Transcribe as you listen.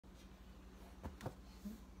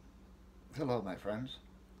Hello, my friends.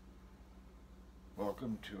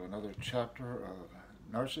 Welcome to another chapter of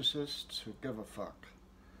Narcissists Who Give a Fuck.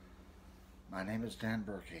 My name is Dan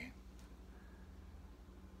Berkey,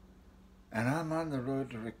 and I'm on the road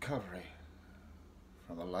to recovery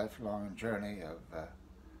from a lifelong journey of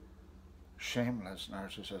shameless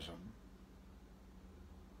narcissism.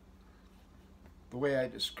 The way I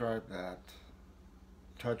describe that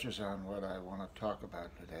touches on what I want to talk about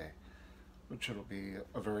today, which will be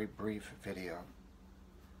a very brief video.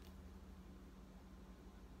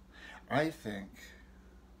 I think,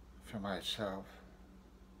 for myself,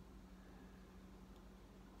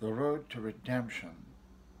 the road to redemption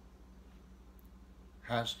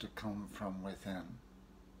has to come from within.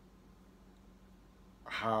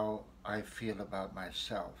 How I feel about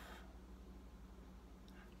myself,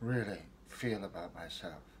 really feel about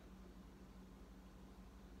myself.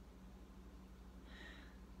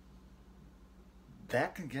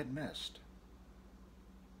 That can get missed.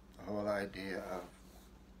 The whole idea of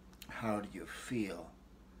how do you feel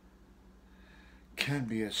can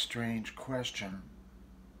be a strange question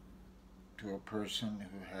to a person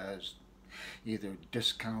who has either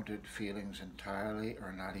discounted feelings entirely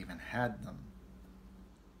or not even had them.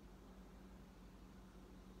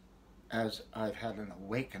 As I've had an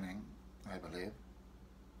awakening, I believe,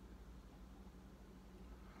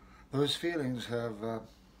 those feelings have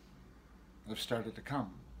started to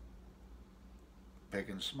come, big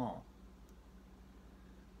and small.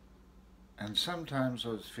 And sometimes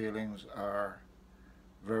those feelings are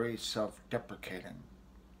very self-deprecating.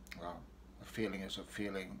 Well, a feeling is a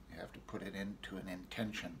feeling. You have to put it into an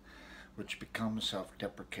intention, which becomes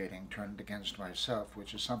self-deprecating, turned against myself,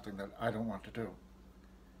 which is something that I don't want to do.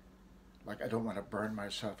 Like, I don't want to burn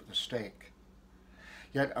myself at the stake.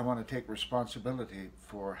 Yet I want to take responsibility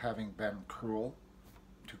for having been cruel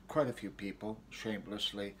to quite a few people,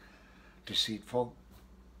 shamelessly deceitful,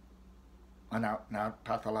 an out-and-out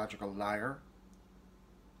pathological liar.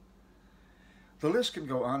 The list can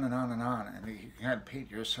go on and on and on, and you can't paint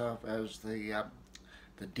yourself as the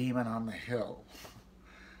demon on the hill.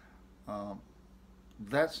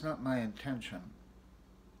 That's not my intention.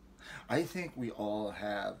 I think we all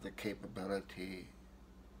have the capability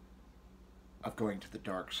of going to the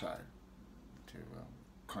dark side, to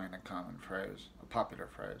coin a common phrase, a popular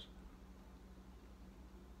phrase.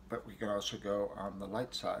 But we can also go on the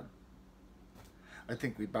light side. I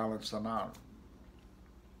think we balance them out,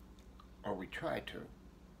 or we try to.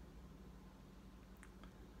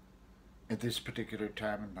 At this particular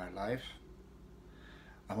time in my life,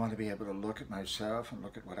 I want to be able to look at myself and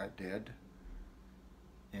look at what I did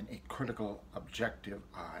in a critical, objective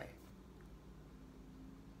eye,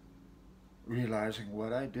 realizing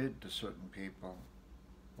what I did to certain people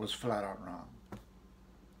was flat out wrong,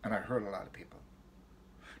 and I hurt a lot of people.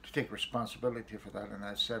 To take responsibility for that, and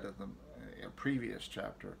I said in a previous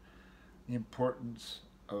chapter, the importance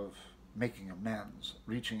of making amends,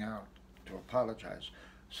 reaching out to apologize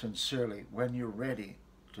sincerely when you're ready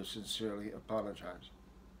to sincerely apologize.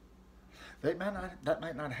 That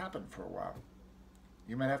might not happen for a while.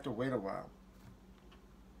 You might have to wait a while.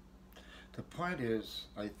 The point is,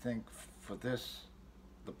 I think for this,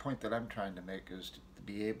 the point that I'm trying to make is to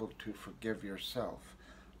be able to forgive yourself,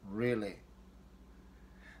 really,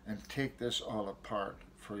 and take this all apart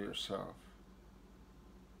for yourself.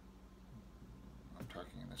 I'm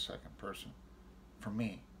talking in the second person. For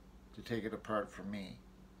me, to take it apart for me,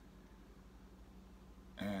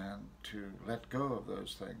 and to let go of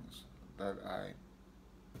those things that I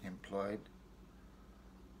employed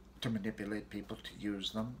to manipulate people, to use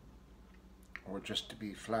them, or just to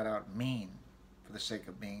be flat out mean for the sake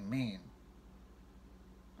of being mean.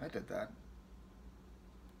 I did that.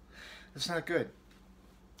 It's not good,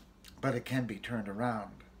 but it can be turned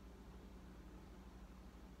around.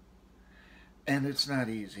 And it's not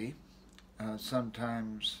easy.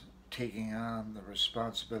 Sometimes taking on the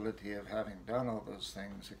responsibility of having done all those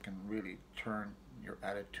things, it can really turn your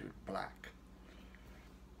attitude black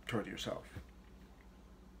toward yourself.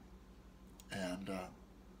 And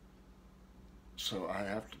so I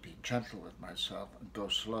have to be gentle with myself and go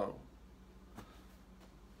slow,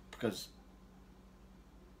 because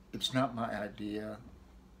it's not my idea,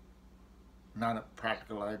 not a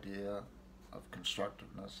practical idea of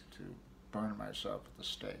constructiveness to burn myself at the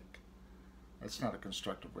stake. That's not a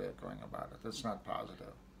constructive way of going about it. That's not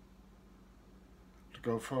positive. To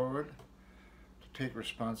go forward, to take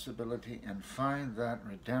responsibility and find that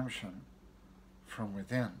redemption from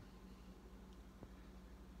within.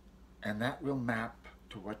 And that will map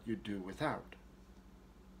to what you do without.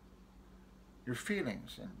 Your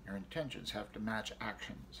feelings and your intentions have to match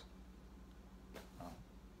actions.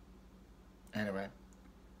 Anyway,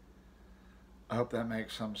 I hope that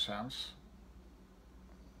makes some sense.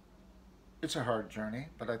 It's a hard journey,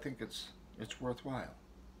 but I think it's worthwhile.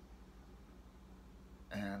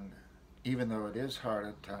 And even though it is hard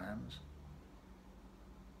at times,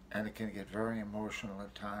 and it can get very emotional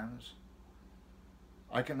at times,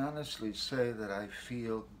 I can honestly say that I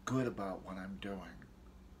feel good about what I'm doing.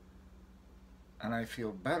 And I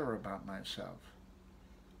feel better about myself.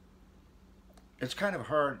 It's kind of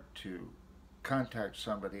hard to contact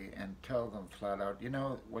somebody and tell them flat out, you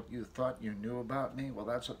know, what you thought you knew about me? Well,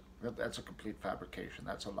 that's a complete fabrication.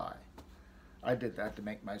 That's a lie. I did that to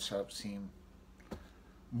make myself seem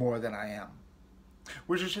more than I am,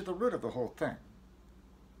 which is at the root of the whole thing.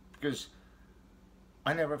 Because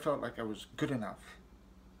I never felt like I was good enough.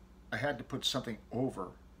 I had to put something over,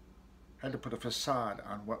 had to put a facade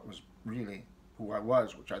on what was really who I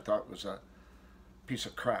was, which I thought was a piece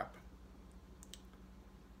of crap.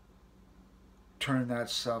 Turn that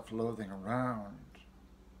self-loathing around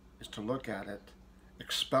is to look at it,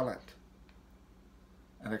 expel it,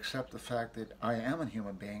 and accept the fact that I am a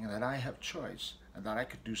human being and that I have choice and that I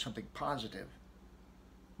could do something positive,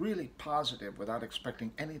 really positive, without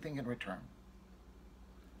expecting anything in return.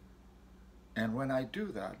 And when I do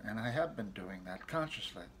that, and I have been doing that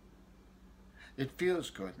consciously, it feels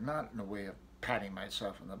good, not in a way of patting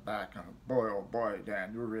myself on the back and, boy, oh boy,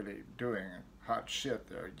 Dan, you're really doing hot shit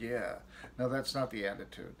there, yeah. No, that's not the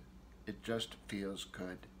attitude. It just feels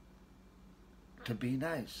good to be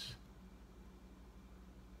nice.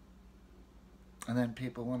 And then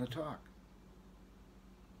people want to talk.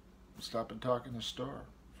 Stop and talk in the store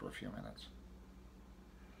for a few minutes.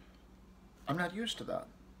 I'm not used to that.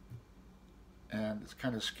 And it's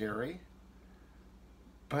kind of scary,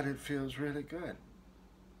 but it feels really good.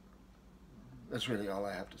 That's really all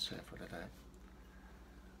I have to say for today.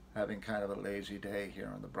 Having kind of a lazy day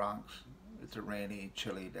here in the Bronx. It's a rainy,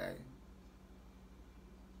 chilly day.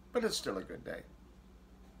 But it's still a good day.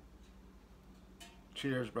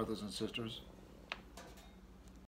 Cheers, brothers and sisters.